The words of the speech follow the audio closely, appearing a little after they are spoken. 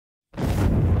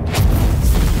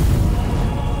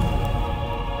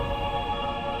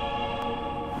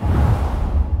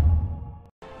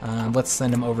Let's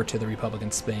send them over to the Republic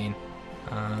in Spain.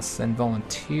 Send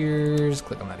volunteers.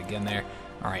 Click on that again there.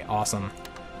 All right, awesome.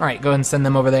 All right, go ahead and send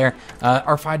them over there.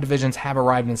 Our 5 divisions have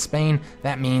arrived in Spain.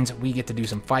 That means we get to do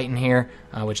some fighting here,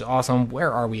 which is awesome.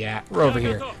 Where are we at? We're over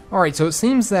here. All right, so it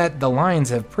seems that the lines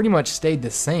have pretty much stayed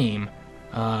the same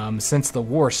since the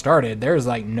war started. There's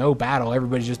like no battle.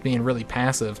 Everybody's just being really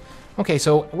passive. Okay,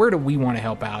 so where do we want to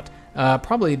help out?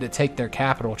 Probably to take their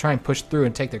capital. Try and push through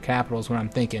and take their capital is what I'm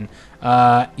thinking.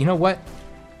 You know what?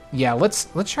 Yeah, let's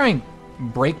try and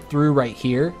break through right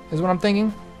here is what I'm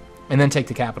thinking, and then take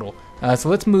the capital. So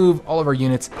let's move all of our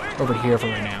units over to here for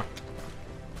right now.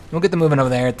 We'll get them moving over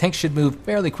there. Tanks should move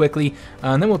fairly quickly,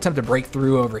 and then we'll attempt to break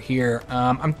through over here.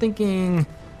 I'm thinking,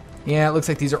 yeah, it looks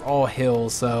like these are all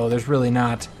hills, so there's really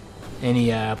not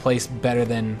any place better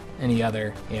than any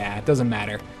other. Yeah, it doesn't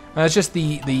matter. It's just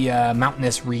the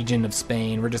mountainous region of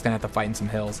Spain. We're just going to have to fight in some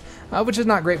hills, which is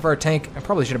not great for our tank. I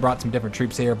probably should have brought some different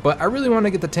troops here, but I really want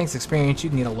to get the tank's experience. You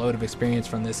can get a load of experience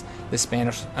from this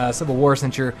Spanish Civil War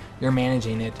since you're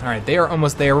managing it. All right, they are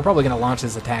almost there. We're probably going to launch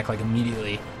this attack like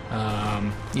immediately.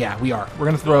 Yeah, we are. We're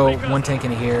going to throw 1 tank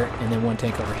into here and then 1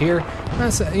 tank over here.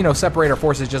 You know, separate our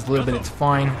forces just a little bit. It's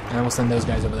fine, and then we'll send those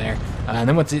guys over there. And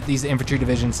then once these infantry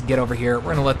divisions get over here, we're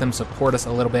going to let them support us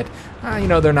a little bit. You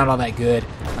know, they're not all that good.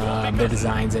 Their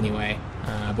designs anyway.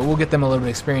 But we'll get them a little bit of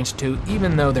experience too,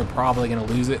 even though they're probably going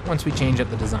to lose it once we change up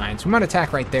the designs. We might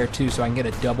attack right there too, so I can get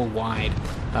a double wide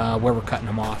where we're cutting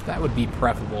them off. That would be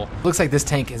preferable. Looks like this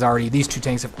tank is already, these 2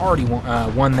 tanks have already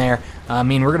won there. I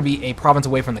mean, we're going to be a province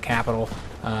away from the capital.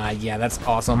 Yeah, that's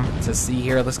awesome to see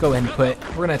here. Let's go ahead and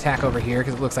we're going to attack over here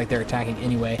because it looks like they're attacking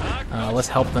anyway. Let's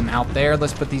help them out there.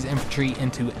 Let's put these infantry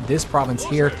into this province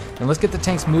here, and let's get the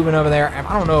tanks moving over there.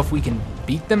 I don't know if we can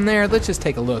beat them there. Let's just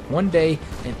take a look. 1 day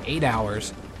and 8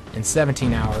 hours and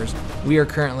 17 hours. We are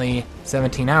currently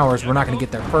 17 hours. We're not going to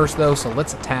get there first though, so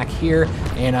let's attack here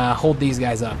and hold these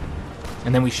guys up.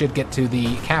 And then we should get to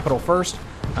the capital first.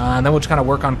 And then we'll just kind of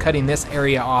work on cutting this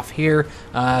area off here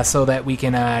so that we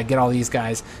can get all these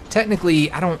guys.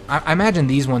 Technically, I imagine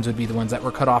these ones would be the ones that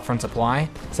were cut off from supply,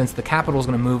 since the capital is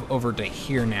going to move over to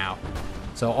here now.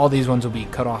 So all these ones will be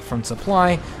cut off from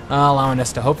supply, allowing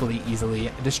us to hopefully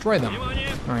easily destroy them.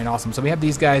 All right, awesome. So we have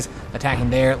these guys attacking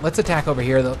there. Let's attack over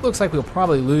here. That looks like we'll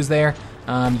probably lose there.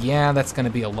 Yeah, that's going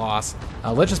to be a loss.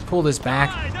 Let's just pull this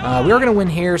back. We are going to win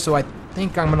here, so I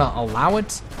think I'm going to allow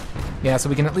it. Yeah, so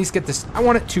we can at least get this. I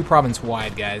want it 2 province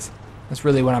wide, guys. That's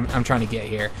really what I'm trying to get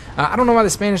here. I don't know why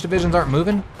the Spanish divisions aren't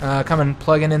moving, coming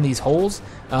plugging in these holes.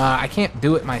 I can't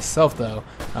do it myself, though.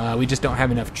 We just don't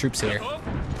have enough troops here.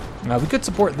 We could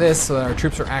support this so that our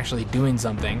troops are actually doing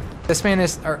something. The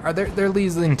Spanish they're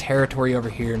losing territory over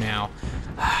here now,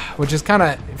 which is kind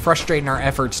of frustrating our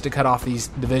efforts to cut off these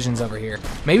divisions over here.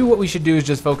 Maybe what we should do is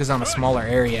just focus on a smaller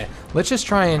area. Let's just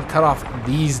try and cut off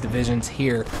these divisions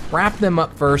here. Wrap them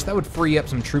up first. That would free up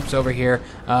some troops over here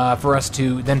for us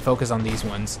to then focus on these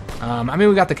ones. I mean,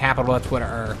 we got the capital. That's what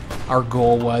our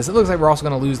goal was. It looks like we're also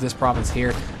going to lose this province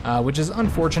here, which is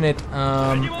unfortunate.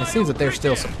 It seems that they're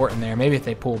still supporting there. Maybe if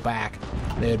they pull back,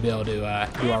 they would be able to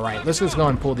do all right. Let's just go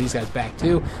and pull these guys back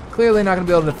too. Clearly not going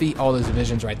to be able to defeat all those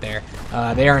divisions right there.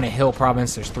 They are in a hill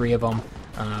province. There's 3 of them.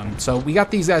 So we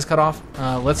got these guys cut off.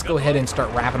 Let's go ahead and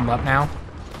start wrapping them up now.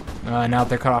 Now that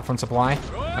they're cut off from supply.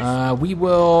 We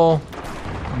will...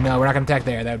 No, we're not going to attack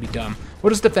there. That would be dumb. We'll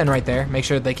just defend right there. Make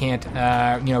sure that they can't,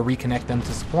 you know, reconnect them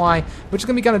to supply, which is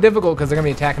going to be kind of difficult because they're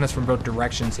going to be attacking us from both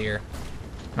directions here.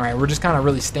 All right, we're just kind of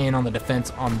really staying on the defense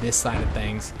on this side of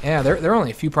things. Yeah, they're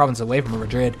only a few provinces away from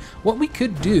Madrid. What we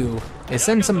could do is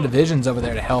send some divisions over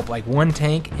there to help, like 1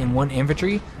 tank and 1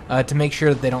 infantry, to make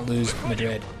sure that they don't lose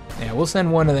Madrid. Yeah, we'll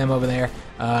send 1 of them over there,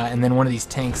 and then 1 of these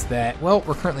tanks that, well,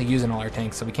 we're currently using all our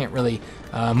tanks, so we can't really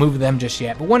move them just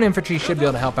yet. But 1 infantry should be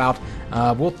able to help out.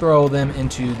 We'll throw them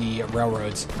into the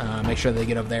railroads, make sure they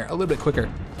get over there a little bit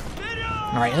quicker.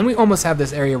 All right, and we almost have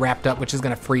this area wrapped up, which is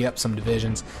going to free up some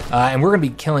divisions. And we're going to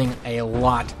be killing a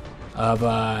lot of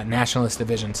nationalist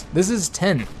divisions. This is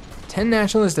 10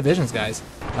 nationalist divisions, guys.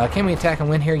 Can we attack and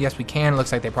win here? Yes, we can. It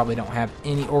looks like they probably don't have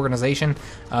any organization.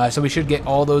 So we should get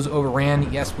all those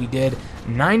overran. Yes, we did.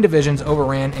 9 divisions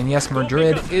overran. And yes,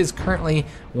 Madrid is currently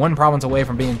 1 province away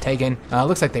from being taken.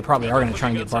 Looks like they probably are going to try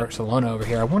and get Barcelona over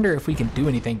here. I wonder if we can do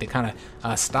anything to kind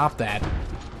of stop that.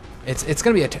 It's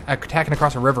going to be attacking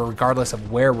across a river regardless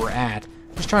of where we're at.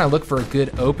 Just trying to look for a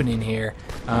good opening here.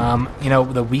 You know,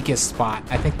 the weakest spot.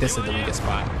 I think this is the weakest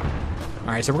spot. All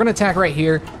right, so we're going to attack right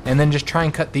here and then just try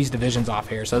and cut these divisions off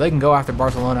here. So they can go after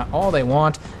Barcelona all they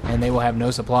want and they will have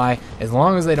no supply as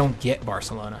long as they don't get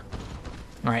Barcelona.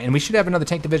 All right, and we should have another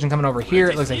tank division coming over here.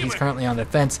 It looks like he's currently on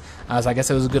defense, so I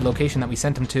guess it was a good location that we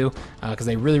sent him to, because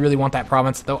they really, really want that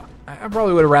province. Though I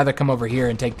probably would have rather come over here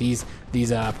and take these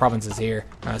provinces here,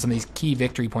 some of these key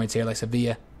victory points here, like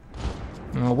Sevilla.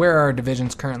 Where are our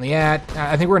divisions currently at?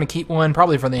 I think we're going to keep one,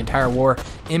 probably for the entire war,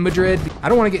 in Madrid. I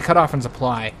don't want to get cut off in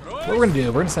supply. What we're going to do,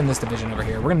 we're going to send this division over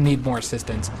here. We're going to need more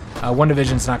assistance. One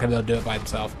division's not going to be able to do it by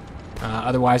himself.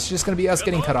 Otherwise, it's just going to be us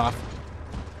getting cut off,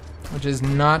 which is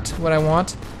not what I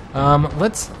want. I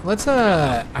was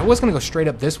going to go straight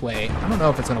up this way. I don't know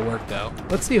if it's going to work, though.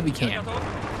 Let's see if we can.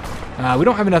 We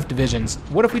don't have enough divisions.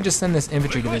 What if we just send this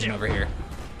infantry division over here?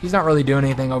 He's not really doing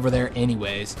anything over there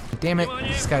anyways. Damn it,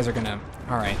 these guys are gonna...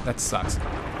 Alright, that sucks.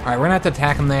 Alright, we're gonna have to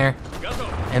attack him there,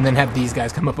 and then have these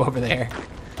guys come up over there.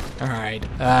 Alright,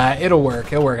 it'll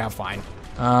work. It'll work out fine.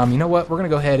 You know what? We're gonna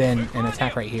go ahead and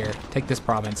attack right here. Take this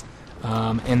province.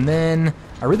 And then,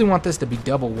 I really want this to be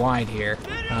double wide here.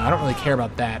 I don't really care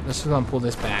about that. Let's just go and pull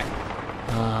this back.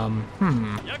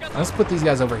 Let's put these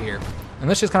guys over here. And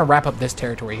let's just kind of wrap up this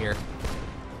territory here.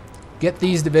 Get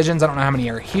these divisions. I don't know how many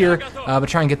are here, but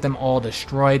try and get them all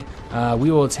destroyed.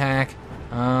 We will attack.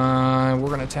 We're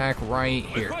going to attack right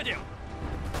here.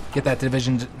 Get that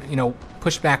division, you know,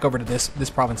 pushed back over to this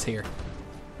province here.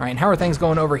 All right, and how are things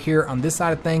going over here on this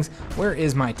side of things? Where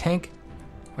is my tank?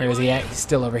 Where is he at? He's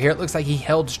still over here. It looks like he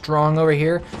held strong over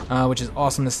here, which is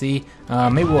awesome to see.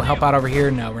 Maybe we'll help out over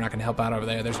here. No, we're not going to help out over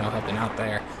there. There's no helping out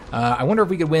there. I wonder if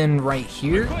we could win right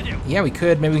here. Yeah, we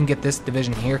could. Maybe we can get this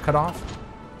division here cut off.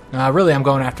 Really, I'm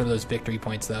going after those victory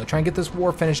points, though. Try and get this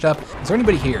war finished up. Is there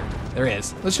anybody here? There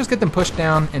is. Let's just get them pushed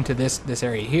down into this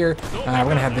area here. We're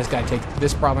going to have this guy take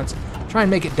this province. Try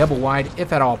and make it double wide,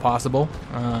 if at all possible.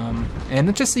 And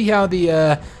let's just see how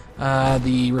the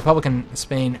Republican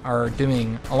Spain are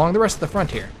doing along the rest of the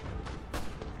front here.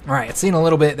 All right, it's seen a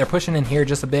little bit. They're pushing in here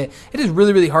just a bit. It is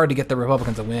really, really hard to get the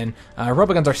Republicans to win.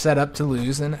 Republicans are set up to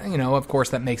lose, and, you know, of course,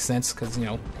 that makes sense because, you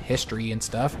know, history and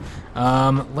stuff.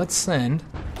 Let's send...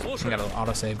 We got a little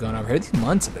autosave going over here. These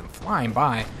months have been flying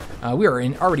by. We are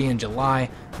already in July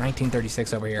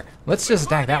 1936 over here. Let's just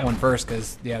attack that one first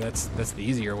because, yeah, that's the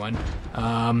easier one.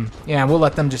 Yeah, we'll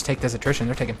let them just take this attrition.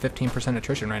 They're taking 15%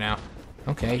 attrition right now.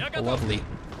 Okay, lovely.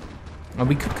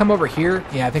 We could come over here.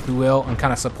 Yeah, I think we will, and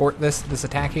kind of support this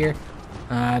attack here.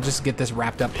 Just get this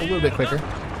wrapped up a little bit quicker.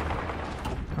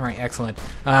 All right, excellent.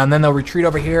 And then they'll retreat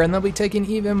over here, and they'll be taking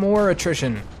even more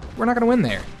attrition. We're not going to win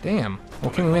there. Damn.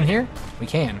 Well, can we win here? We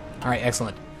can. All right,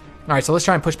 excellent. All right, so let's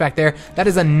try and push back there. That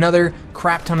is another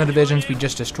crap ton of divisions we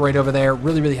just destroyed over there.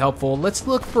 Really, really helpful. Let's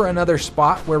look for another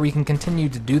spot where we can continue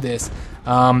to do this.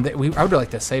 I would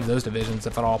like to save those divisions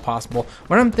if at all possible.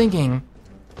 What I'm thinking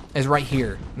is right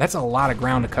here. That's a lot of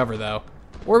ground to cover, though.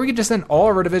 Or we could just send all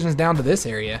of our divisions down to this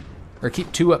area. Or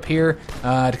keep 2 up here to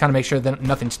kind of make sure that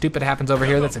nothing stupid happens over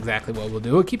here. That's exactly what we'll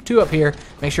do. We'll keep 2 up here,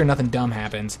 make sure nothing dumb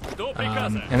happens.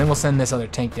 And then we'll send this other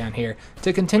tank down here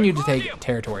to continue to take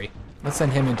territory. Let's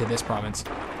send him into this province.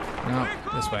 No,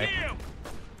 this way.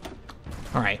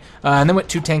 All right. And then with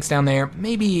 2 tanks down there,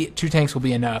 maybe 2 tanks will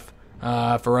be enough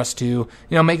for us to, you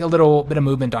know, make a little bit of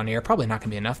movement on here. Probably not going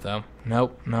to be enough, though.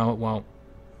 Nope, no, it won't.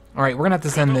 All right, we're going to have to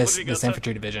send this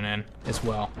infantry division in as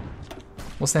well.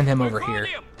 We'll send him over here.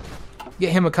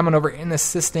 Get him coming over and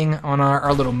assisting on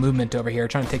our little movement over here,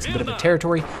 trying to take some bit of a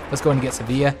territory. Let's go ahead and get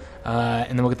Sevilla,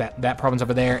 and then we'll get that province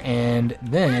over there. And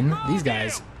then these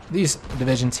guys, these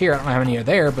divisions here, I don't know how many are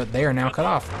there, but they are now cut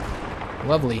off.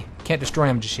 Lovely. Can't destroy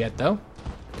them just yet, though.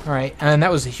 All right, and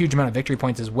that was a huge amount of victory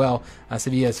points as well.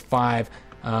 Sevilla is 5.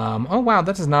 Oh, wow,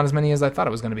 that is not as many as I thought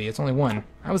it was going to be. It's only 1.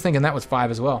 I was thinking that was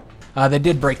 5 as well. They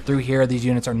did break through here. These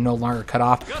units are no longer cut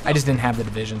off. I just didn't have the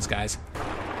divisions, guys.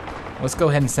 Let's go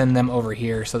ahead and send them over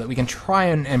here so that we can try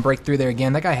and break through there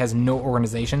again. That guy has no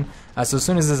organization. So as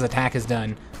soon as his attack is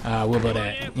done, we'll be able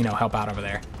to, you know, help out over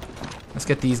there. Let's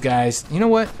get these guys. You know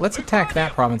what? Let's attack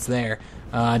that province there.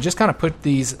 Just kind of put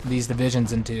these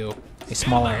divisions into a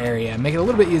smaller area. Make it a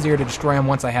little bit easier to destroy them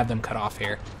once I have them cut off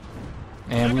here.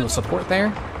 And we will support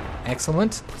there.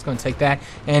 Excellent. Let's go and take that.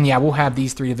 And yeah, we'll have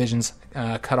these 3 divisions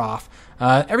cut off.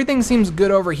 Everything seems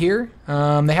good over here. They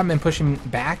haven't been pushing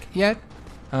back yet.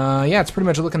 Yeah, it's pretty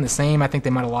much looking the same. I think they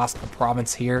might have lost a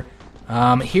province here.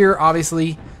 Here,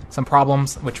 obviously, some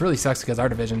problems, which really sucks because our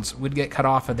divisions would get cut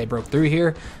off if they broke through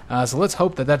here. So let's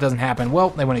hope that doesn't happen. Well,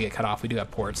 they want to get cut off. We do have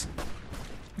ports.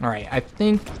 All right, I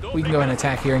think we can go ahead and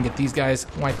attack here and get these guys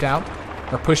wiped out,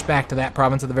 or pushed back to that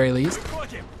province at the very least.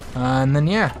 And then,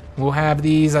 yeah, we'll have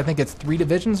these, I think it's 3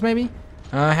 divisions maybe,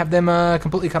 have them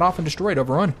completely cut off and destroyed,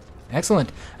 overrun.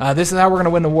 Excellent. This is how we're going to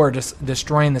win the war, just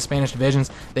destroying the Spanish divisions.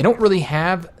 They don't really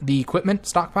have the equipment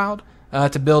stockpiled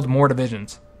to build more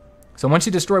divisions. So once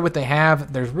you destroy what they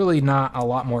have, there's really not a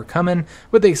lot more coming,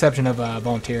 with the exception of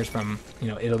volunteers from, you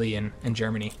know, Italy and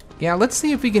Germany. Yeah, let's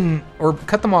see if we can, or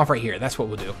cut them off right here. That's what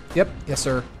we'll do. Yep, yes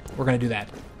sir, we're gonna do that.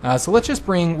 So let's just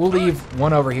we'll leave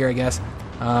one over here, I guess.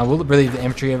 We'll leave the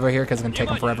infantry over here because it's gonna take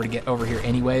them forever to get over here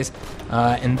anyways.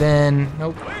 And then,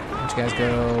 nope, let you guys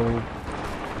go.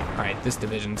 All right, this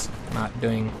division's not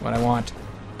doing what I want.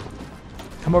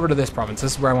 Come over to this province.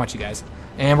 This is where I want you guys.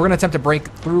 And we're going to attempt to break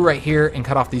through right here and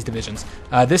cut off these divisions.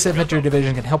 This infantry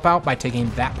division can help out by taking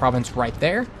that province right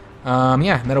there.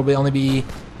 Yeah, that'll only be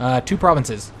 2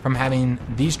 provinces from having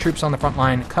these troops on the front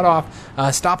line cut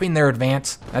off, stopping their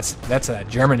advance. That's a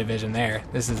German division there.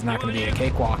 This is not going to be a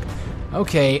cakewalk.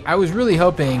 Okay, I was really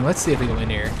hoping. Let's see if we can win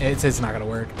here. It's not going to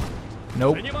work.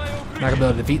 Nope. Not going to be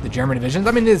able to defeat the German divisions.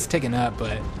 I mean, it's taken up,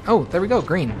 but... Oh, there we go.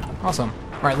 Green. Awesome.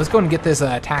 All right, let's go and get this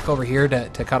attack over here to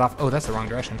cut off... Oh, that's the wrong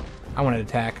direction. I want to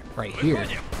attack right here.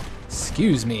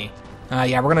 Excuse me.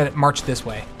 Yeah, we're going to march this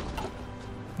way.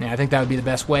 Yeah, I think that would be the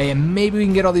best way, and maybe we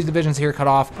can get all these divisions here cut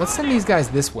off. Let's send these guys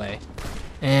this way.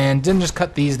 And then just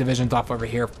cut these divisions off over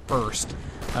here first.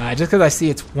 Just because I see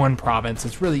it's one province,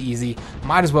 it's really easy.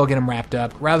 Might as well get them wrapped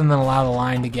up rather than allow the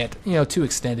line to get, you know, too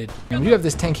extended. And we do have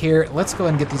this tank here. Let's go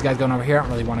ahead and get these guys going over here. I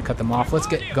don't really want to cut them off. Let's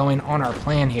get going on our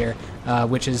plan here,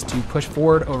 which is to push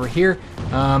forward over here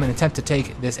and attempt to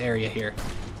take this area here.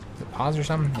 Is it pause or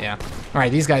something? Yeah. All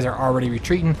right, these guys are already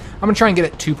retreating. I'm going to try and get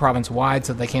it 2 province wide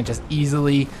so they can't just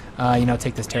easily, you know,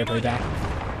 take this territory back.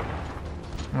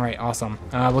 All right, awesome.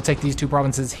 We'll take these 2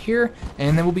 provinces here,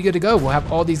 and then we'll be good to go. We'll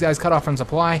have all these guys cut off from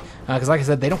supply, because like I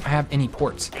said, they don't have any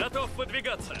ports.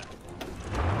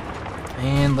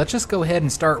 And let's just go ahead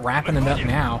and start wrapping it up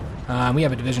now. We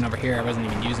have a division over here I wasn't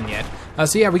even using yet.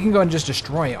 So yeah, we can go and just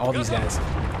destroy all these guys.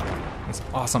 That's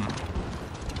awesome.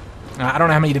 I don't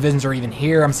know how many divisions are even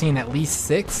here. I'm seeing at least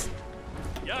 6.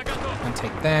 I'll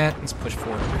take that. Let's push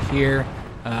forward over here.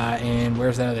 And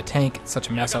where's that other tank? It's such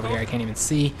a mess over here, I can't even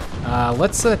see.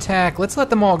 Let's attack. Let's let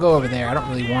them all go over there. I don't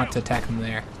really want to attack them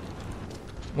there.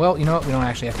 Well, you know what? We don't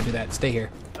actually have to do that. Stay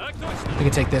here. We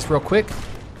can take this real quick.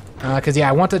 Because, yeah,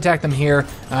 I want to attack them here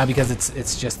because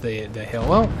it's just the hill.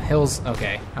 Well, hills,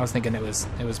 okay. I was thinking it was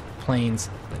plains.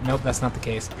 But nope, that's not the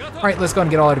case. All right, let's go and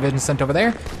get all our divisions sent over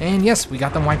there. And, yes, we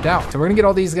got them wiped out. So we're going to get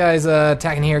all these guys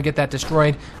attacking here, get that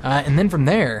destroyed. And then from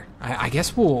there, I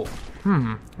guess we'll...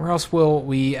 where else will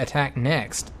we attack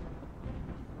next?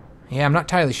 Yeah, I'm not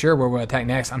entirely sure where we'll attack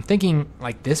next. I'm thinking,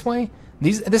 like, this way?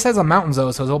 This has a mountain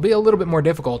zone, so it'll be a little bit more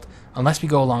difficult unless we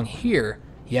go along here.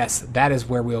 Yes, that is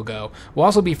where we'll go. We'll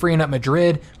also be freeing up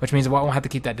Madrid, which means we won't have to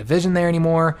keep that division there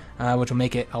anymore, which will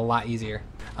make it a lot easier.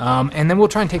 And then we'll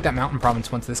try and take that mountain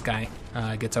province once this guy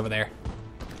gets over there.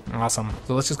 Awesome.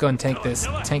 So let's just go and take this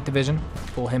tank division,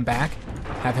 pull him back,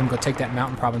 have him go take that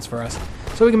mountain province for us.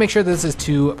 So we can make sure that this is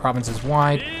 2 provinces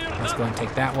wide. Let's go and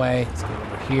take that way. Let's go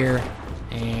over here.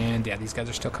 And yeah, these guys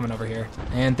are still coming over here.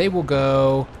 And they will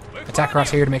go attack across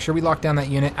here to make sure we lock down that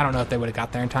unit. I don't know if they would have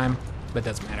got there in time, but it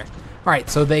doesn't matter. All right,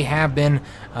 so they have been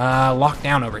locked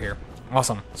down over here.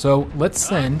 Awesome. So let's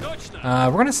send,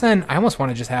 we're going to send, I almost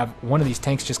want to just have one of these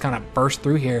tanks just kind of burst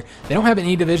through here. They don't have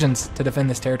any divisions to defend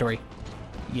this territory.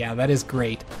 Yeah, that is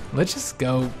great. Let's just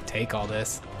go take all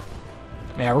this.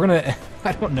 Yeah, we're going to,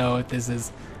 I don't know if this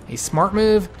is a smart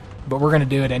move, but we're going to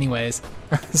do it anyways.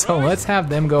 So let's have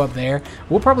them go up there.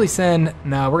 We'll probably send,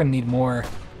 no, we're going to need more.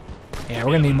 Yeah,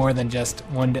 we're going to need more than just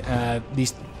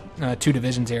these 2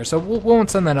 divisions here. So we won't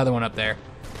send that other one up there.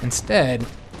 Instead,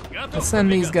 let's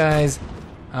send these guys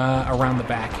around the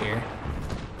back here.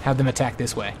 Have them attack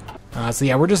this way. So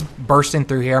yeah, we're just bursting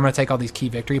through here. I'm going to take all these key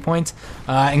victory points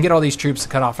and get all these troops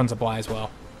cut off from supply as well.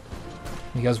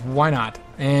 Because why not?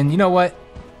 And you know what?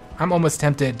 I'm almost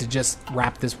tempted to just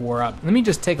wrap this war up. Let me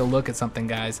just take a look at something,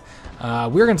 guys.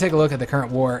 We're going to take a look at the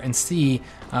current war and see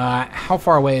how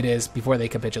far away it is before they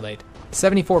capitulate.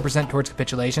 74% towards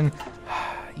capitulation.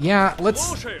 Yeah,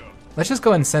 let's just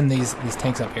go ahead and send these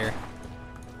tanks up here.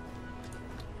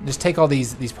 Just take all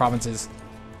these provinces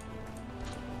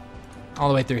all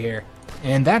the way through here.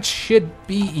 And that should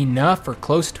be enough or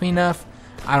close to enough.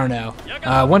 I don't know.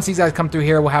 Once these guys come through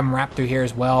here, we'll have them wrap through here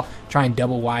as well. Try and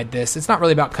double wide this. It's not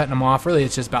really about cutting them off. Really,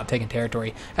 it's just about taking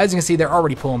territory. As you can see, they're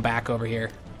already pulling back over here.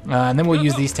 And then we'll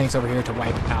use these tanks over here to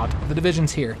wipe out the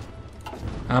divisions here.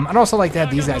 I'd also like to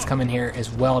have these guys come in here as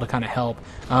well to kind of help.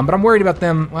 But I'm worried about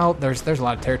them. Well, there's a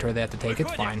lot of territory they have to take.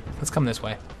 It's fine. Let's come this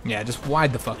way. Yeah, just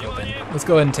wide the fuck open. Let's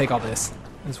go ahead and take all this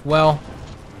as well.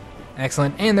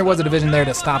 Excellent. And there was a division there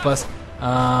to stop us.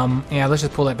 Yeah, let's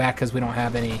just pull that back because we don't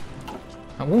have any...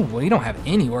 Ooh, we don't have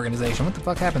any organization. What the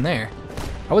fuck happened there?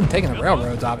 I wasn't taking the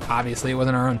railroads, obviously. It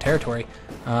wasn't our own territory.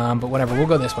 But whatever, we'll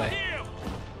go this way.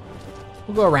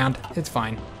 We'll go around. It's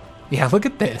fine. Yeah, look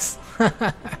at this.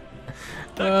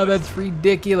 Oh, that's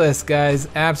ridiculous, guys.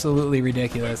 Absolutely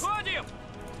ridiculous.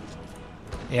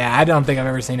 Yeah, I don't think I've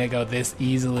ever seen it go this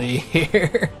easily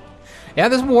here. Yeah,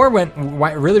 this war went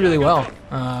really, really well.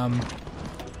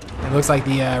 It looks like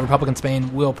the Republican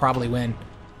Spain will probably win,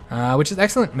 which is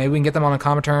excellent. Maybe we can get them on a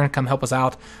Comintern, come help us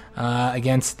out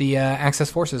against the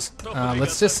Axis forces. I'm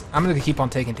going to keep on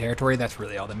taking territory. That's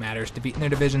really all that matters. Defeating their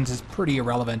divisions is pretty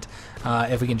irrelevant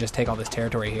if we can just take all this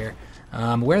territory here.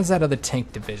 Where's that other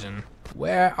tank division?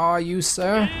 Where are you,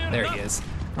 sir? There he is.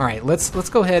 All right, let's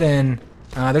go ahead and...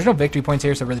 there's no victory points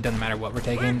here, so it really doesn't matter what we're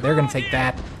taking. They're going to take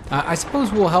that. I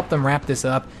suppose we'll help them wrap this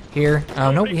up here.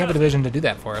 No, we have a division to do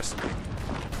that for us.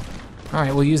 All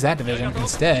right, we'll use that division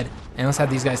instead, and let's have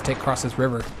these guys cross this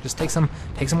river. Just take some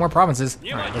more provinces.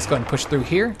 All right, let's go ahead and push through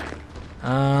here.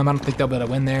 I don't think they'll be able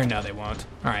to win there. No, they won't.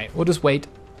 All right, we'll just wait.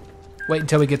 Wait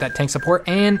until we get that tank support,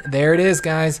 and there it is,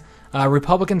 guys.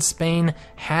 Republican Spain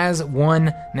has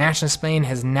won. Nationalist Spain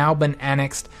has now been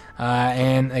annexed,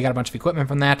 and they got a bunch of equipment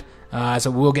from that.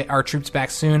 So we'll get our troops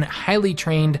back soon. Highly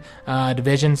trained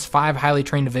divisions, 5 highly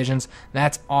trained divisions.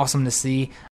 That's awesome to see.